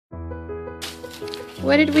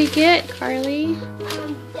What did we get, Carly?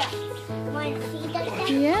 Ducks. Want to see the ducks?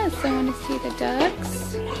 Yes, I want to see the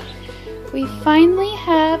ducks. We finally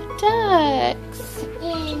have ducks.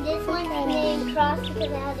 And this one's named Cross because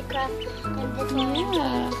it has a cross. And this one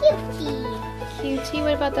Yeah. is Cutie. Cutie,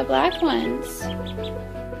 what about the black ones?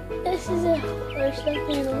 This is a stuffed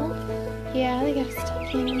animal. Yeah, they got a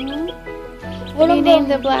stuffed animal. One Can you of name them-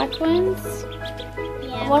 the black ones?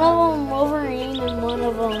 Yeah. One of them Wolverine and one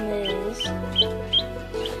of them is...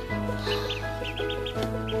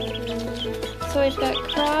 So we've got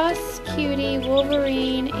Cross, Cutie,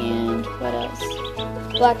 Wolverine, and what else?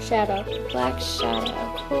 Black Shadow. Black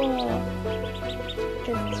Shadow. Cool.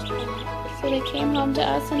 So they came home to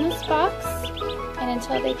us in this box, and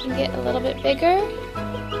until they can get a little bit bigger,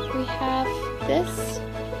 we have this.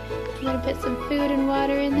 I'm going to put some food and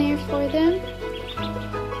water in there for them.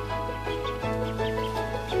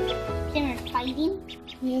 They're fighting.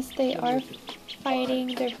 Yes, they are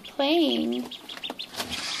fighting. They're playing.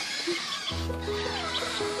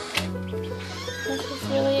 This is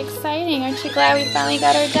really exciting. Aren't you glad we finally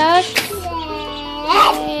got our ducks?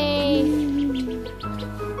 Yay!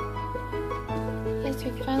 Yes,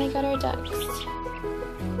 we finally got our ducks.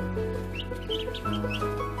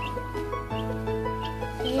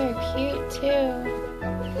 They are cute too.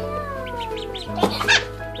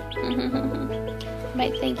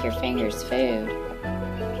 Might think your finger's food.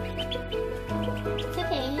 It's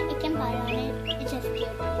okay. It can bite on it. It's just cute.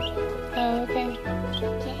 Oh, okay.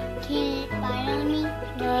 Can it bite on me?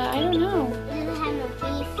 I don't know. It doesn't have no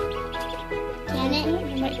teeth. Can it?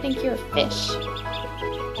 You might think you're a fish.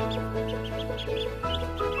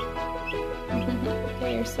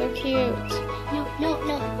 They are so cute. No.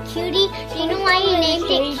 Cutie, do you know why you named it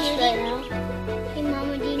Cutie? Hey,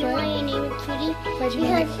 Mama, do you know why you named it Cutie? Why'd you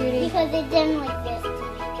name it Cutie? Because it done like this.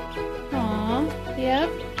 Aw, yep,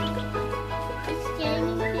 It's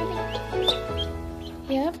standing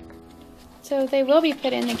yep. So they will be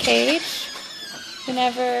put in the cage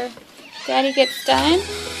whenever Daddy gets done.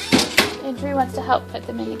 And Drew wants to help put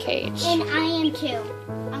them in the cage. And I am too.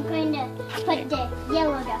 I'm going to put the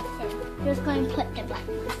yellow ducks in. Drew's going to put the black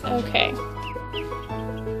ones. Okay.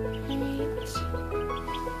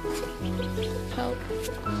 Help.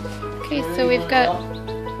 Okay, so we've got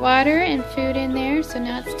water and food in there, so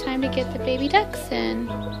now it's time to get the baby ducks in.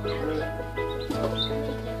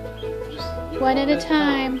 One at a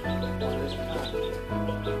time.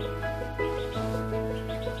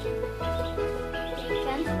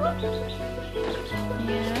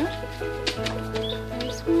 Yeah.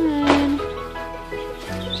 There's one.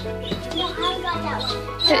 No, I got that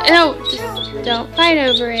one. No, just don't fight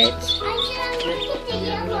over it. I didn't look at the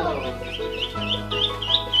yellow.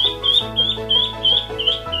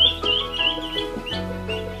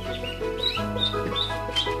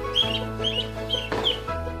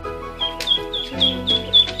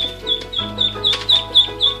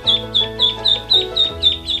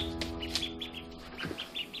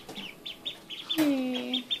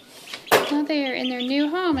 Okay. Now they are in their new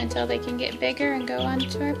home until they can get bigger and go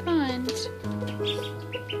onto our pond. That's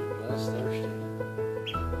thirsty.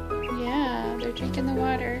 Yeah, they're drinking the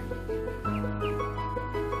water.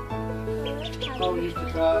 Oh, you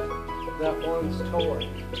forgot that one's toy.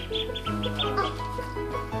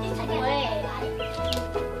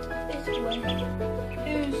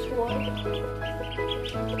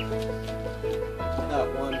 That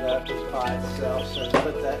one duck was by itself, so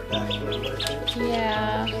put that back in with it.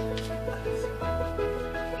 Yeah.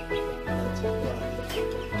 That's funny.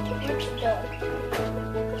 Which duck?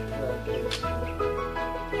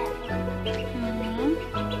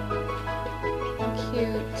 How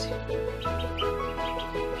cute.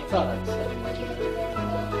 Thought I'd say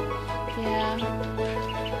Yeah.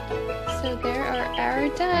 So there are our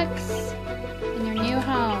ducks in their new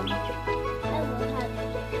home. I will have it.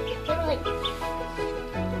 They're like,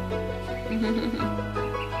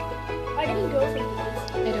 I didn't go for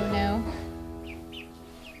this. I don't know.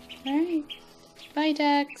 Alright. Bye,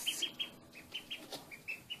 ducks.